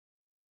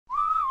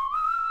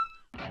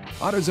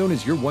AutoZone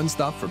is your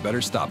one-stop for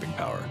better stopping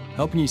power,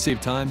 helping you save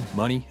time,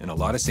 money, and a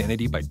lot of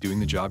sanity by doing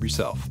the job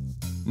yourself.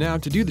 Now,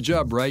 to do the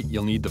job right,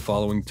 you'll need the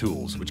following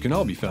tools, which can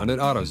all be found at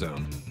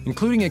AutoZone,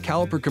 including a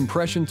caliper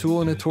compression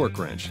tool and a torque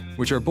wrench,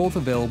 which are both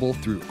available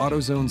through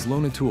AutoZone's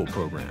Loan a Tool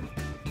program.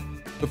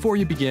 Before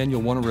you begin,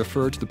 you'll want to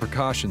refer to the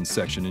precautions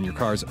section in your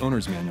car's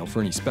owner's manual for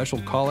any special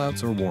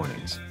callouts or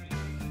warnings.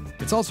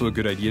 It's also a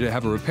good idea to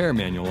have a repair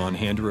manual on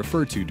hand to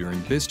refer to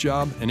during this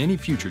job and any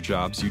future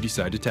jobs you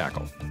decide to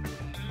tackle.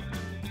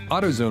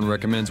 AutoZone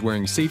recommends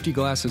wearing safety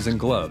glasses and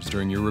gloves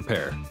during your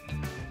repair.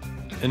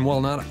 And while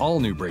not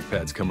all new brake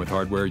pads come with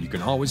hardware, you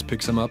can always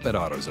pick some up at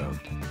AutoZone.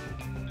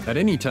 At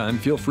any time,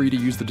 feel free to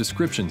use the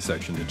description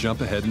section to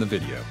jump ahead in the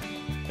video.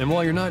 And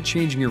while you're not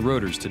changing your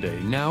rotors today,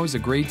 now is a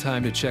great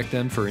time to check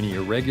them for any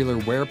irregular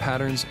wear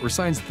patterns or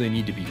signs that they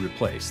need to be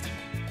replaced.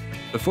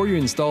 Before you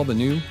install the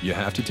new, you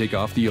have to take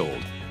off the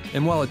old.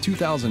 And while a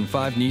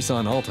 2005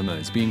 Nissan Altima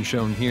is being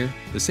shown here,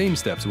 the same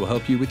steps will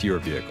help you with your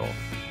vehicle.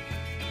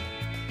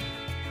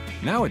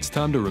 Now it's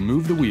time to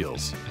remove the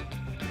wheels.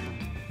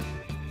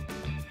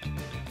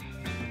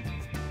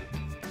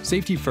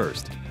 Safety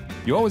first.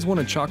 You always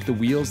want to chalk the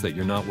wheels that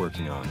you're not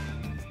working on.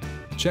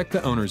 Check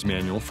the owner's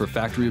manual for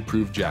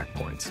factory-approved jack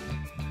points.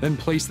 Then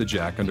place the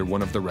jack under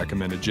one of the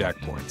recommended jack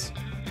points.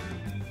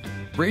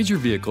 Raise your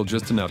vehicle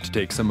just enough to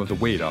take some of the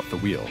weight off the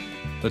wheel.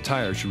 The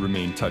tire should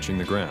remain touching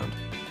the ground.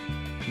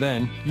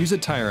 Then, use a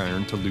tire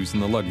iron to loosen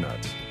the lug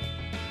nuts.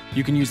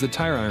 You can use the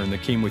tire iron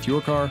that came with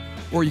your car,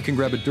 or you can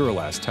grab a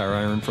Duralast tire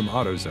iron from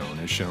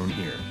AutoZone as shown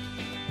here.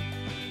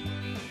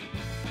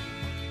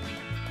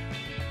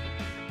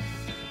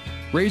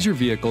 Raise your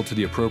vehicle to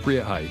the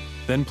appropriate height,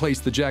 then place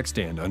the jack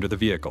stand under the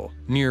vehicle,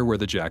 near where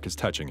the jack is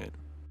touching it.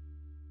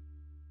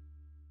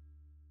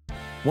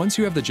 Once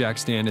you have the jack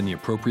stand in the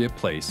appropriate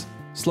place,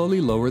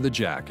 slowly lower the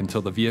jack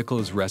until the vehicle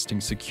is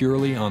resting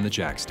securely on the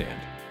jack stand.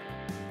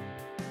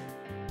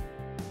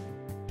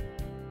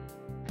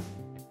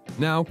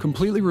 Now,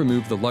 completely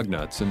remove the lug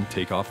nuts and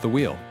take off the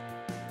wheel.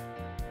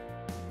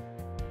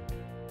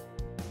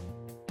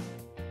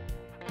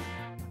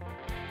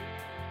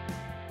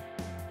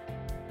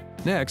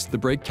 Next, the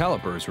brake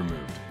caliper is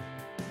removed.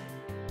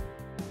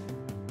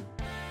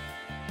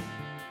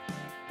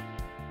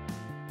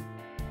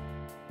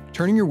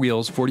 Turning your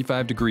wheels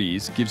 45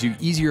 degrees gives you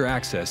easier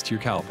access to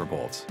your caliper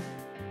bolts.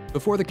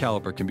 Before the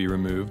caliper can be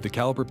removed, the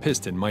caliper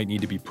piston might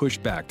need to be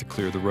pushed back to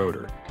clear the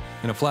rotor,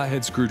 and a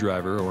flathead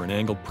screwdriver or an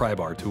angled pry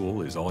bar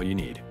tool is all you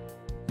need.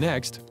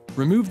 Next,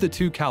 remove the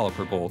two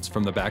caliper bolts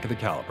from the back of the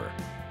caliper.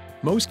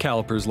 Most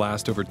calipers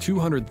last over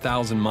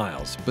 200,000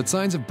 miles, but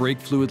signs of brake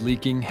fluid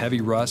leaking,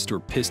 heavy rust, or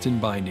piston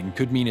binding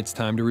could mean it's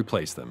time to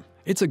replace them.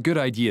 It's a good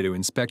idea to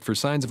inspect for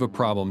signs of a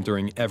problem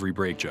during every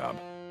brake job.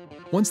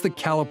 Once the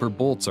caliper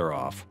bolts are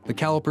off, the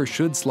caliper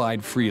should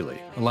slide freely,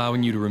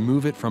 allowing you to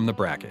remove it from the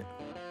bracket.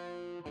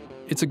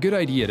 It's a good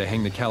idea to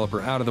hang the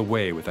caliper out of the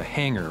way with a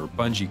hanger or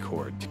bungee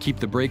cord to keep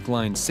the brake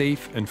line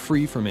safe and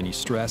free from any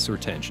stress or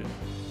tension.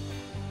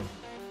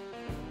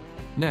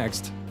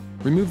 Next,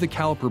 remove the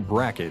caliper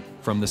bracket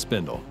from the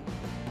spindle.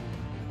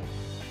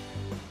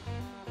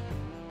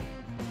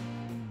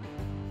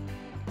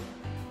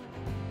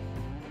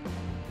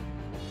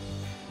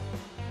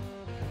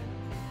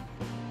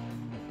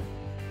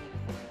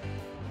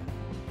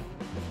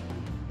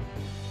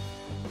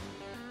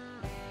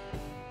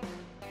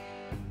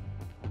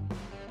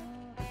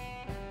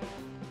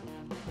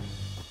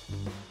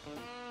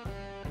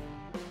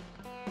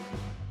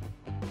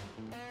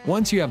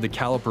 Once you have the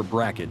caliper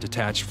bracket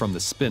detached from the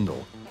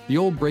spindle, the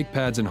old brake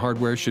pads and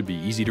hardware should be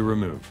easy to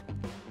remove.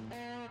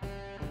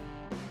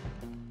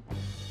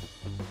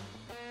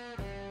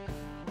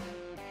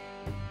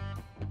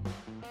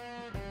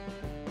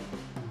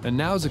 And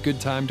now is a good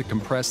time to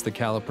compress the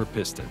caliper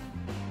piston.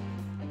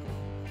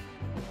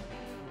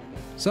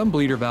 Some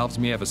bleeder valves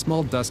may have a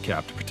small dust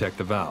cap to protect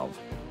the valve.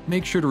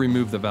 Make sure to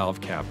remove the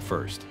valve cap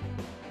first.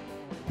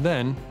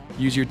 Then,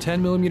 use your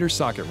 10mm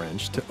socket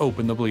wrench to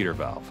open the bleeder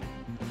valve.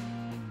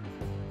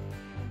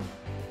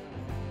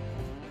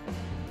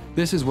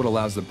 This is what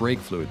allows the brake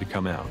fluid to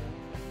come out.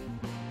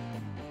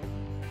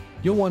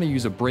 You'll want to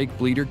use a brake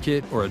bleeder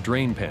kit or a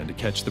drain pan to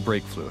catch the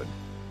brake fluid.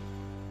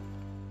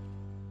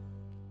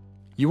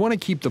 You want to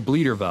keep the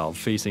bleeder valve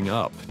facing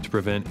up to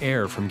prevent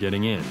air from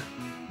getting in,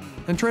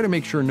 and try to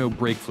make sure no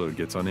brake fluid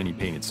gets on any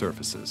painted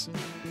surfaces.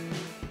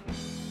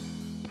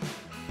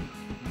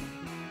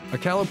 A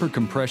caliper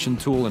compression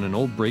tool and an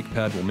old brake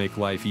pad will make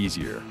life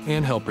easier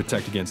and help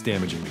protect against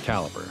damaging the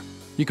caliper.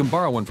 You can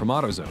borrow one from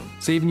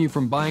AutoZone, saving you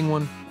from buying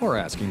one or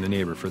asking the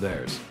neighbor for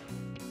theirs.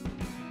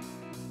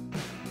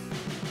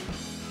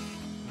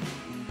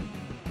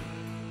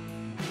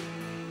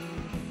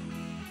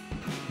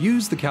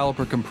 Use the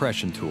caliper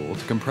compression tool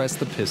to compress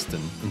the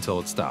piston until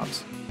it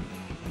stops.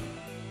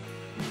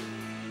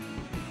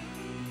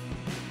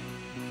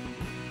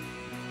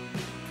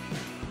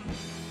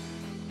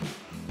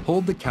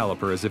 Hold the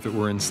caliper as if it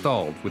were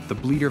installed with the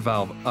bleeder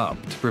valve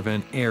up to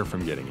prevent air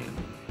from getting in,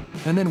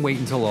 and then wait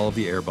until all of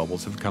the air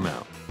bubbles have come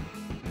out.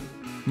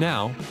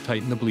 Now,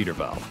 tighten the bleeder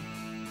valve.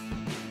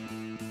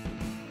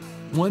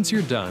 Once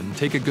you're done,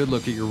 take a good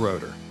look at your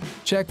rotor.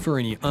 Check for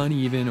any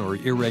uneven or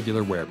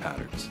irregular wear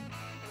patterns.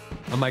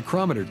 A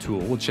micrometer tool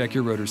will check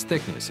your rotor's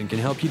thickness and can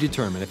help you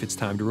determine if it's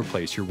time to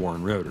replace your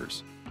worn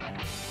rotors.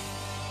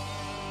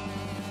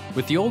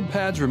 With the old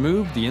pads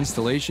removed, the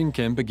installation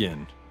can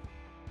begin.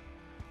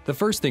 The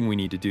first thing we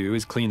need to do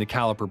is clean the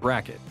caliper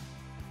bracket.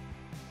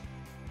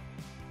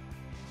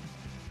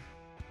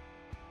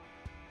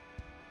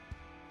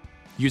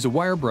 Use a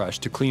wire brush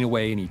to clean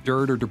away any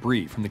dirt or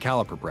debris from the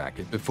caliper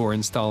bracket before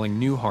installing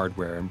new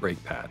hardware and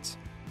brake pads.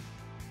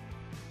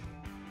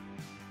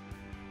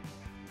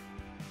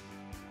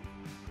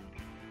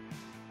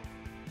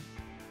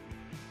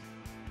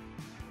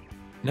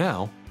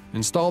 Now,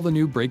 install the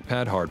new brake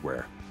pad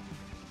hardware.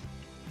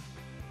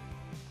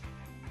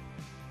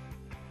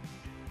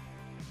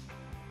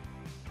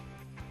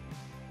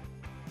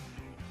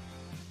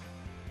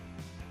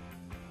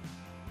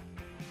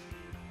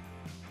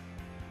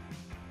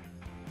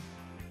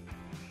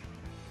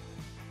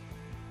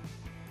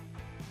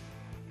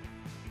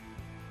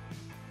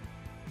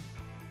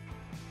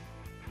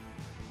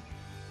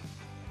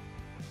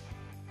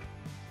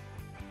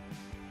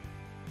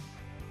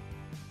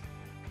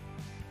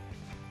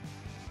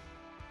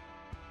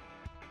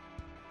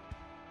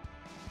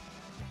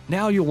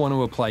 Now you'll want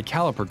to apply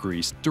caliper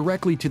grease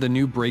directly to the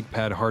new brake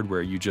pad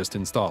hardware you just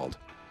installed.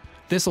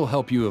 This will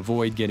help you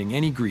avoid getting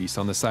any grease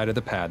on the side of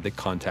the pad that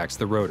contacts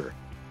the rotor.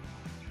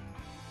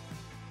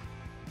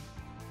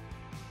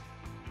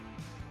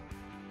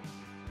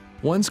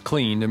 Once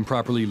cleaned and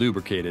properly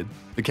lubricated,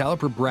 the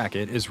caliper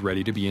bracket is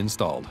ready to be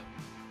installed.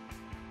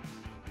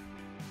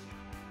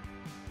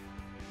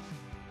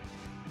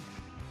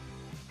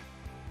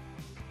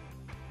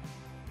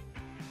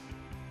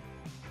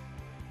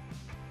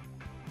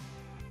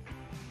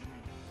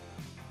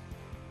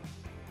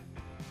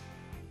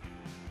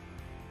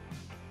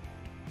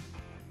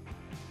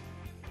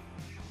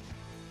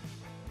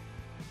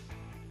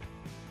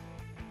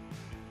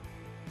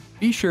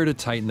 Be sure to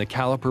tighten the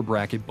caliper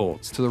bracket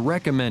bolts to the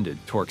recommended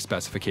torque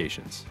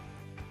specifications.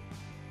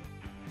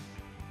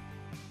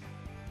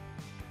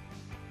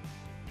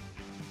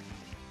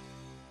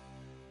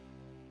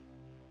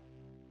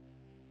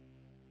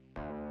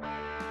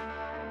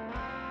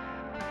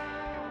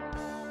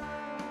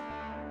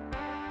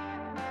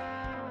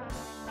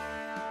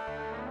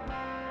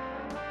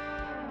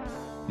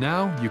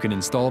 Now you can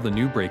install the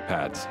new brake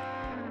pads.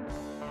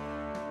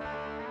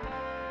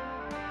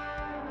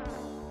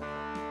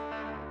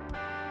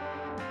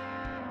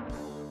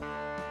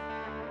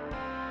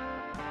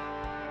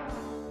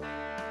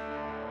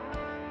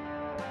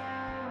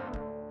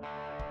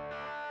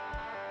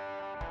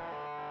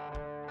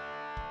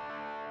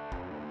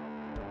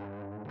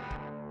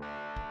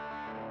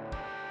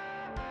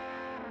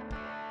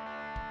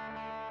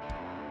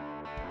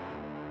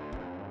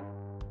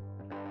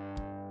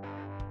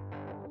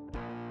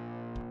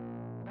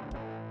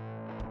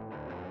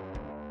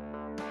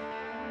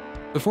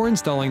 Before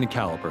installing the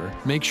caliper,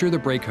 make sure the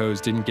brake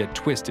hose didn't get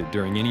twisted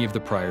during any of the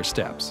prior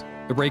steps.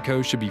 The brake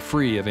hose should be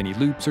free of any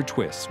loops or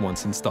twists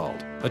once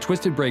installed. A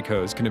twisted brake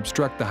hose can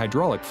obstruct the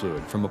hydraulic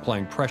fluid from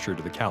applying pressure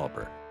to the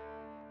caliper.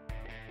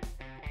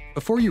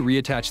 Before you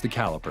reattach the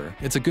caliper,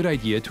 it's a good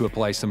idea to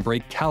apply some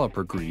brake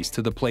caliper grease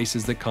to the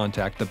places that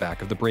contact the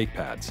back of the brake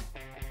pads.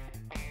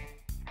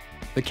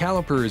 The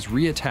caliper is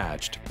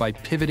reattached by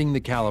pivoting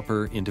the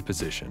caliper into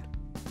position.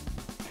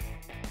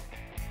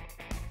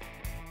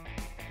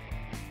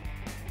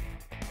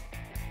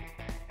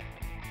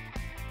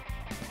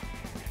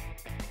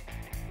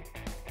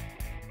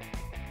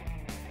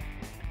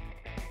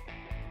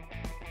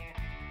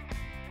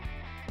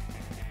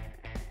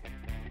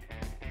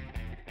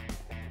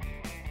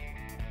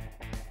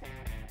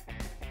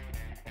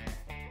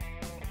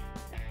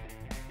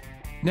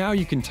 Now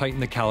you can tighten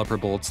the caliper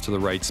bolts to the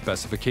right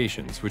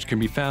specifications, which can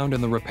be found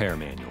in the repair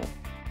manual.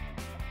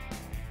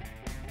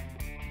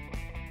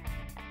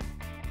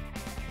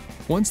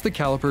 Once the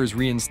caliper is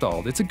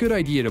reinstalled, it's a good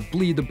idea to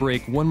bleed the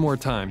brake one more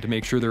time to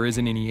make sure there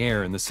isn't any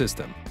air in the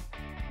system.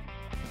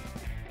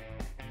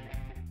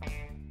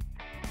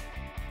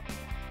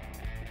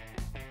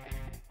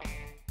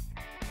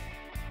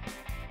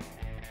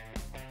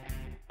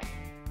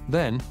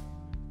 Then,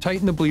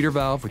 tighten the bleeder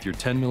valve with your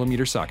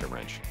 10mm socket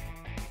wrench.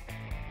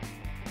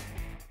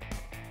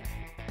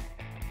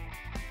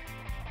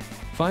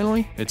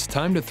 Finally, it's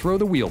time to throw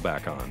the wheel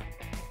back on.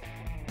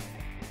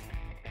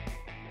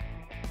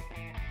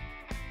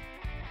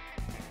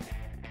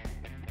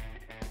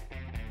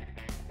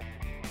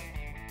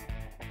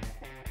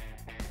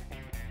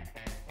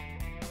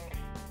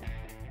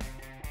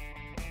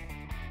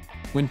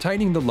 When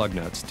tightening the lug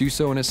nuts, do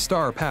so in a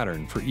star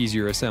pattern for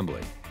easier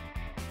assembly.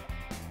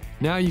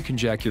 Now you can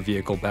jack your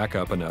vehicle back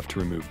up enough to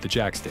remove the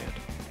jack stand.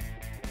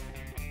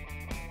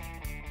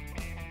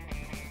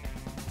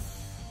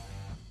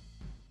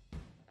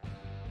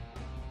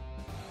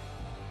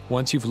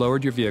 Once you've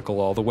lowered your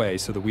vehicle all the way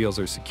so the wheels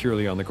are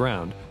securely on the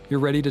ground, you're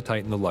ready to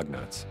tighten the lug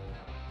nuts.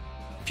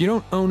 If you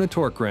don't own a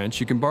torque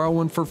wrench, you can borrow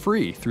one for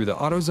free through the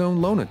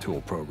AutoZone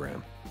Loan-A-Tool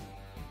program.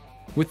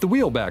 With the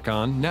wheel back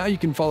on, now you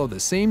can follow the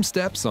same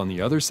steps on the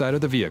other side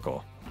of the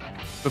vehicle.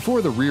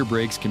 Before the rear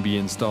brakes can be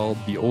installed,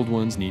 the old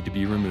ones need to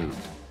be removed,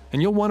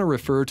 and you'll want to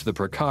refer to the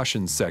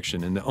precautions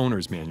section in the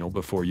owner's manual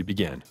before you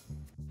begin.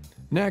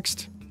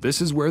 Next,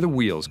 this is where the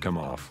wheels come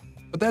off,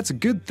 but that's a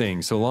good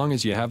thing so long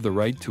as you have the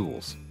right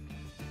tools.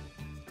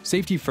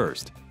 Safety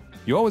first.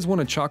 You always want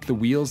to chock the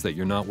wheels that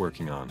you're not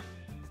working on.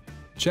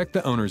 Check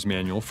the owner's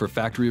manual for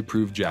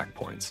factory-approved jack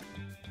points,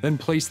 then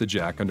place the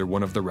jack under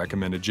one of the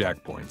recommended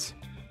jack points.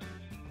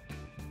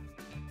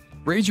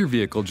 Raise your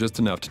vehicle just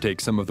enough to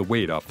take some of the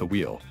weight off the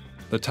wheel.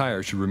 The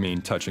tire should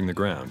remain touching the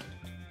ground.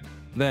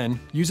 Then,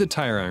 use a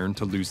tire iron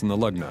to loosen the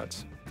lug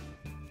nuts.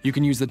 You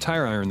can use the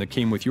tire iron that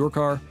came with your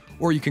car,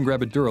 or you can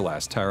grab a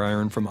Duralast tire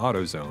iron from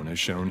AutoZone as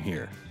shown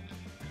here.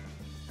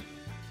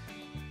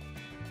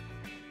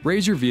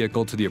 Raise your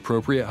vehicle to the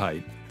appropriate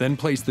height, then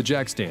place the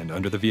jack stand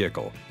under the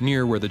vehicle,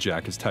 near where the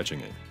jack is touching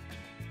it.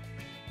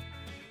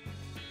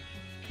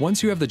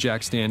 Once you have the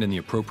jack stand in the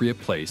appropriate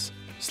place,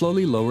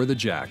 slowly lower the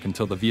jack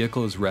until the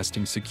vehicle is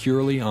resting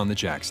securely on the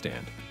jack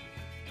stand.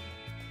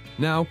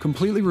 Now,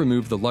 completely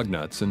remove the lug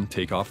nuts and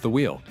take off the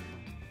wheel.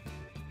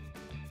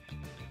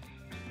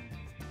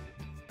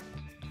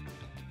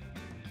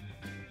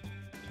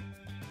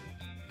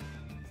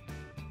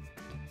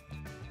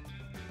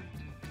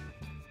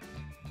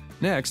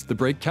 Next, the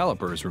brake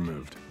caliper is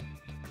removed.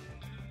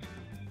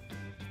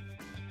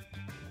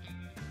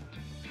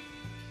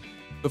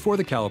 Before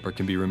the caliper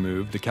can be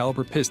removed, the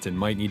caliper piston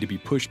might need to be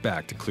pushed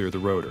back to clear the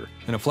rotor,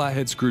 and a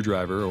flathead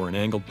screwdriver or an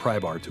angled pry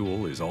bar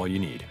tool is all you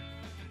need.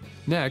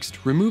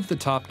 Next, remove the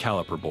top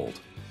caliper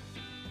bolt.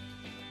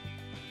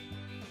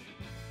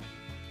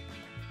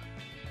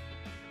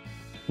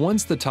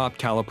 Once the top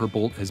caliper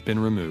bolt has been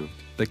removed,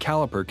 the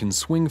caliper can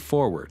swing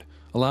forward,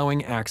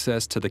 allowing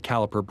access to the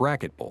caliper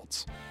bracket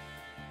bolts.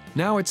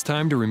 Now it's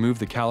time to remove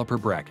the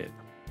caliper bracket.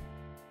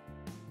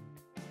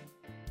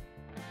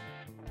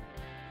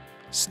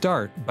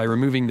 Start by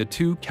removing the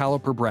two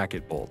caliper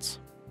bracket bolts.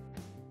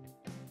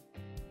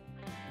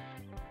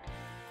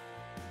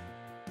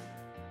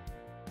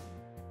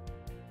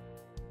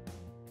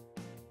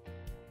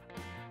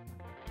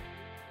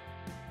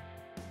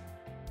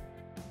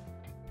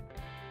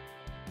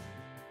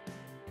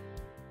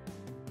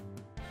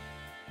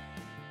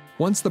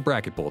 Once the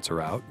bracket bolts are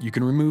out, you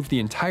can remove the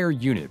entire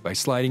unit by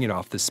sliding it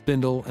off the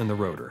spindle and the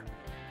rotor.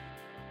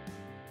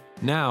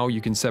 Now you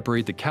can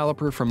separate the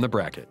caliper from the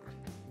bracket.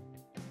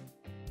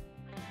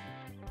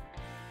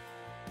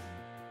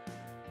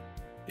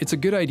 It's a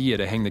good idea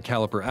to hang the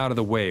caliper out of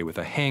the way with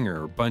a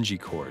hanger or bungee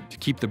cord to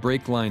keep the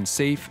brake line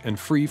safe and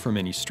free from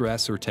any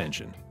stress or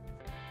tension.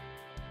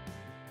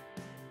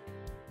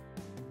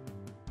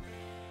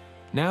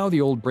 Now the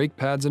old brake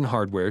pads and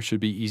hardware should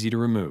be easy to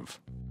remove.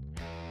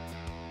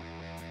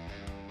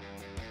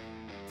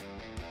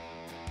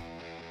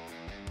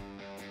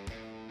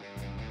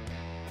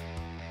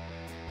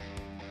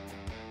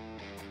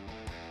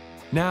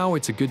 Now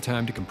it's a good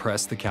time to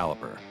compress the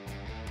caliper.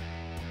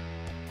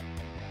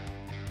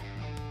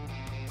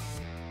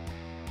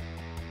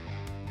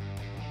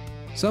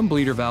 Some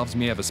bleeder valves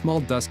may have a small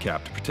dust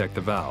cap to protect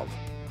the valve.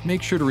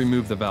 Make sure to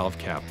remove the valve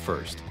cap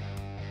first.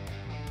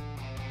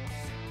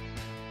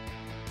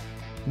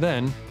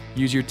 Then,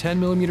 use your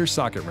 10mm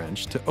socket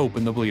wrench to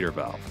open the bleeder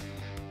valve.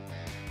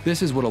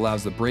 This is what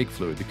allows the brake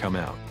fluid to come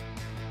out.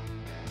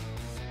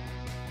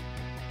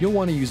 You'll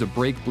want to use a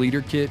brake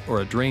bleeder kit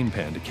or a drain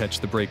pan to catch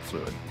the brake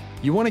fluid.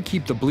 You want to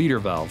keep the bleeder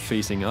valve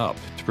facing up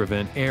to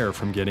prevent air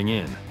from getting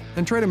in,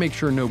 and try to make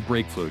sure no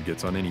brake fluid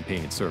gets on any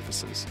painted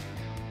surfaces.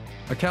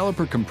 A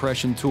caliper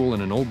compression tool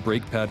and an old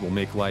brake pad will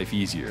make life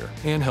easier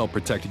and help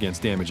protect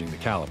against damaging the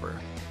caliper.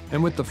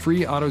 And with the free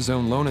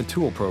AutoZone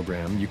Loan-A-Tool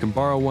program, you can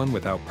borrow one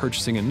without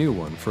purchasing a new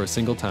one for a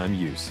single-time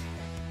use.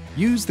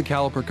 Use the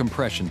caliper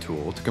compression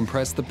tool to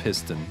compress the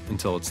piston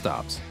until it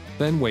stops.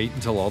 Then wait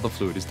until all the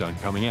fluid is done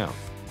coming out.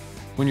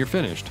 When you're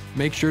finished,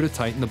 make sure to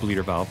tighten the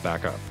bleeder valve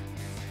back up.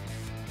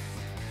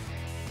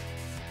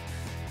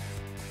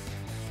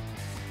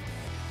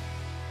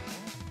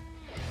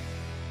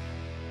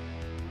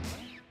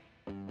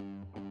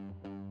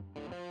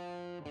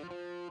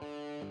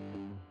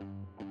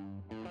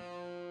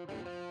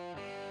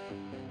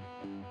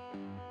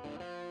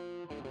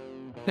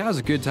 Now's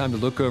a good time to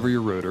look over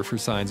your rotor for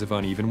signs of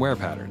uneven wear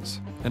patterns,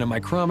 and a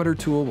micrometer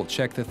tool will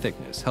check the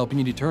thickness, helping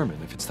you determine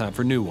if it's time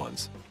for new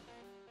ones.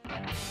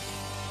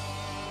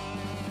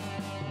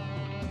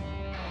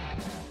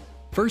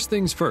 First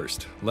things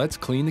first, let's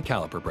clean the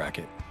caliper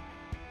bracket.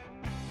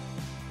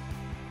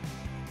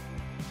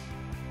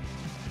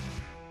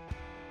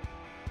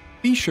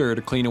 Be sure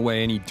to clean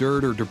away any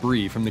dirt or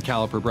debris from the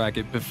caliper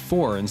bracket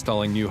before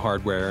installing new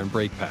hardware and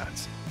brake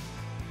pads.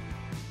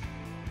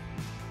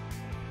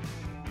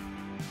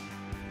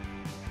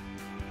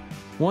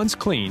 Once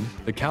cleaned,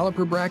 the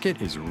caliper bracket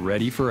is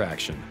ready for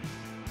action.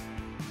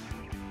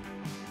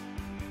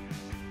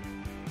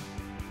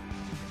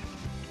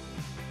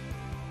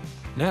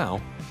 Now,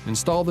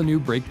 install the new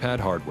brake pad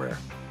hardware.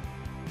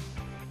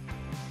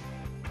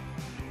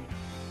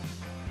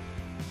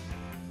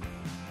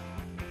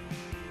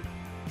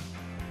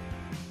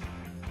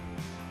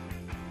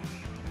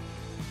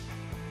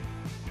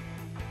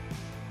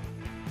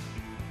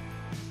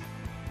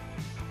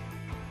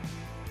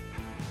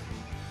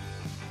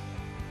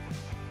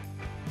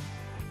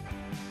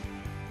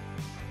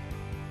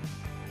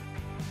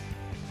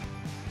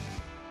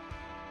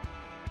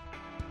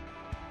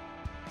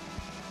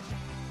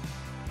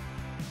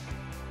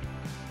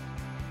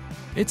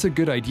 it's a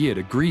good idea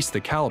to grease the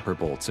caliper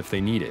bolts if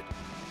they need it,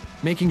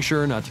 making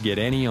sure not to get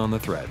any on the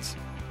threads.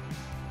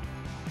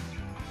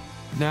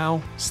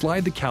 Now,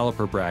 slide the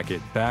caliper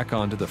bracket back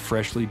onto the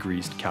freshly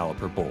greased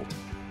caliper bolt.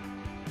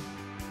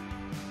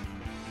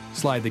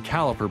 Slide the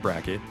caliper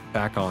bracket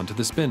back onto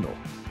the spindle.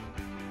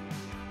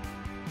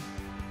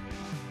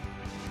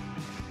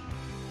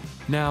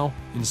 Now,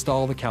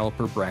 install the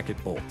caliper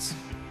bracket bolts.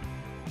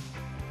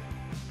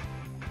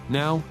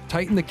 Now,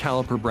 tighten the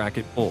caliper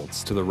bracket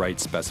bolts to the right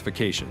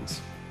specifications.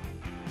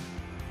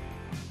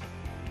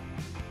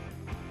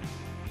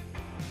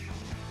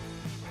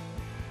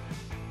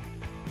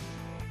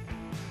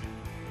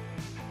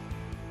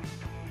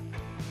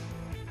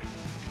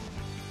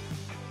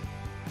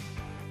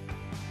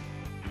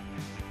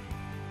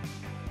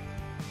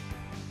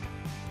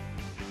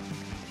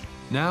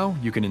 Now,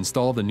 you can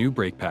install the new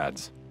brake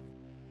pads.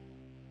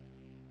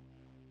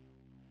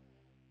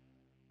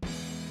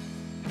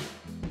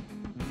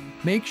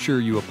 Make sure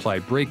you apply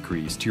brake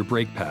grease to your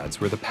brake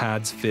pads where the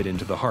pads fit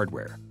into the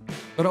hardware,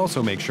 but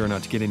also make sure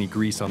not to get any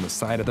grease on the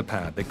side of the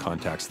pad that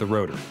contacts the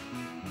rotor.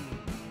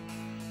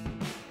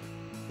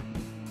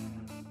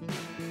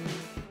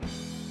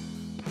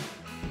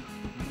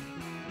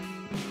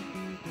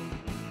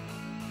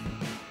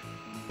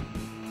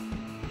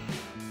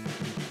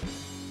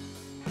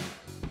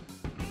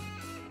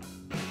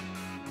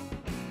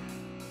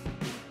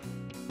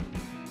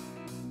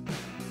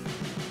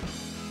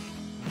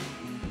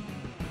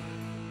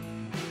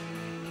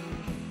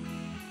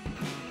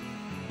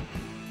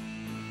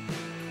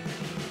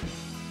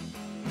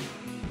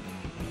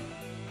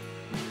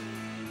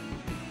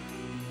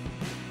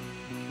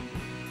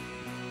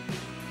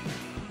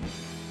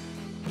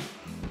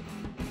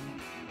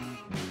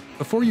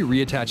 Before you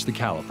reattach the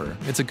caliper,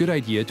 it's a good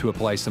idea to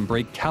apply some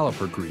brake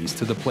caliper grease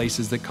to the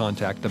places that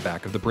contact the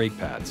back of the brake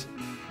pads.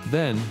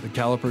 Then, the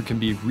caliper can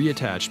be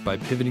reattached by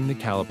pivoting the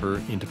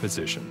caliper into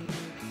position.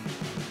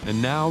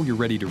 And now you're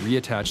ready to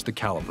reattach the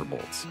caliper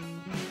bolts.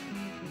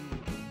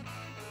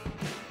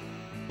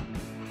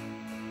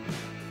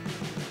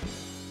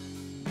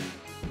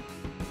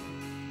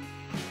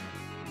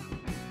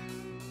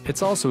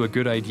 It's also a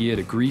good idea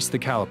to grease the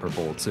caliper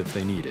bolts if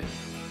they need it.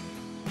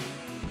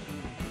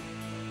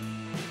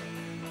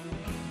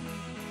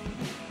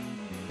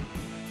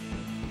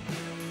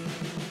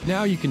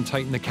 Now you can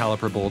tighten the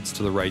caliper bolts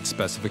to the right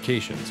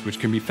specifications, which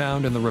can be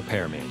found in the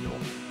repair manual.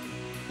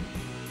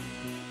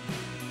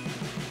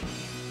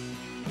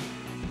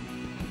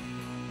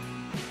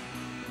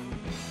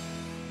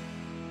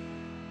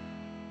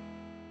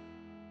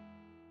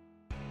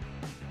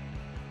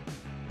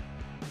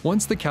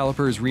 Once the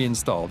caliper is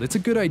reinstalled, it's a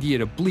good idea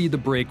to bleed the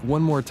brake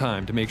one more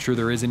time to make sure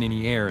there isn't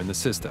any air in the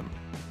system.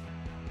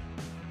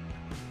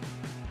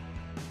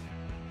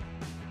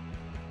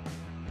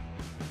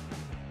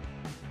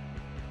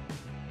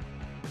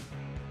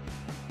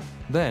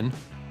 Then,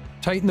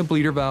 tighten the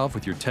bleeder valve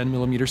with your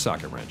 10mm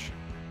socket wrench.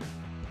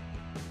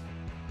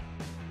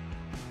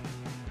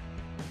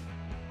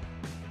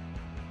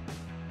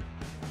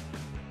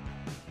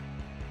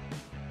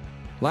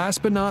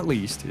 Last but not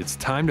least, it's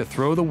time to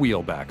throw the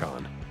wheel back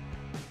on.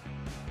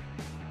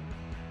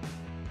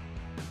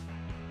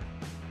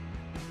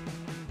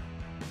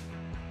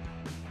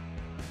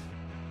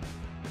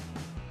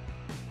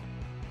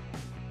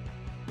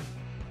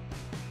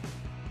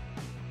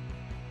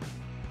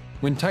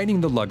 When tightening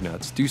the lug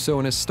nuts, do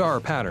so in a star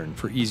pattern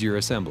for easier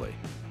assembly.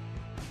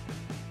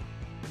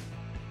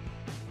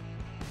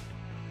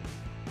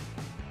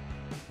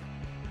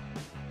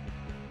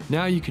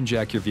 Now you can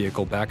jack your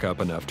vehicle back up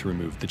enough to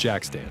remove the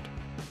jack stand.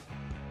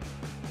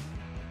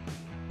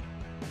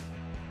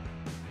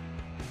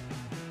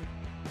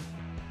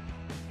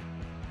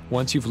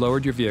 Once you've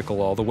lowered your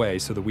vehicle all the way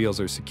so the wheels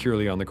are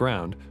securely on the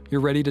ground,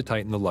 you're ready to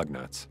tighten the lug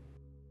nuts.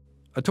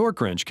 A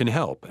torque wrench can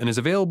help and is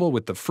available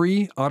with the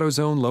free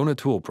AutoZone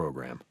Loan-A-Tool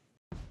program.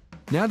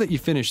 Now that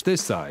you've finished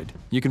this side,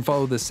 you can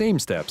follow the same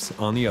steps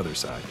on the other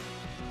side.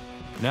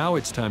 Now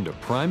it's time to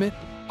prime it,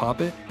 pop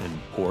it, and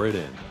pour it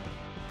in.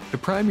 To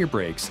prime your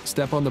brakes,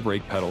 step on the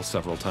brake pedal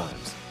several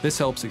times. This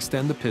helps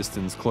extend the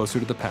pistons closer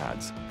to the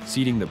pads,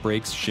 seating the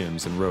brakes,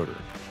 shims, and rotor.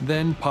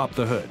 Then pop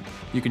the hood.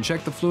 You can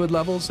check the fluid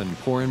levels and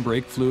pour in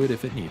brake fluid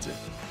if it needs it.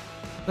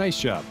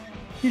 Nice job.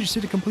 You just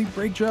did a complete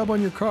brake job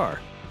on your car.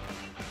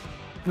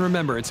 And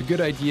remember, it's a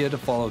good idea to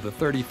follow the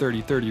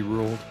 30-30-30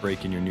 rule to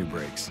brake in your new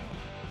brakes.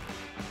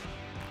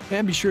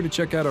 And be sure to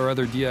check out our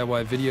other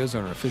DIY videos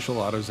on our official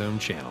AutoZone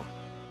channel.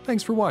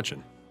 Thanks for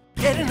watching.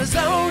 Get in the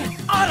zone,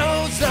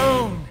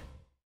 AutoZone.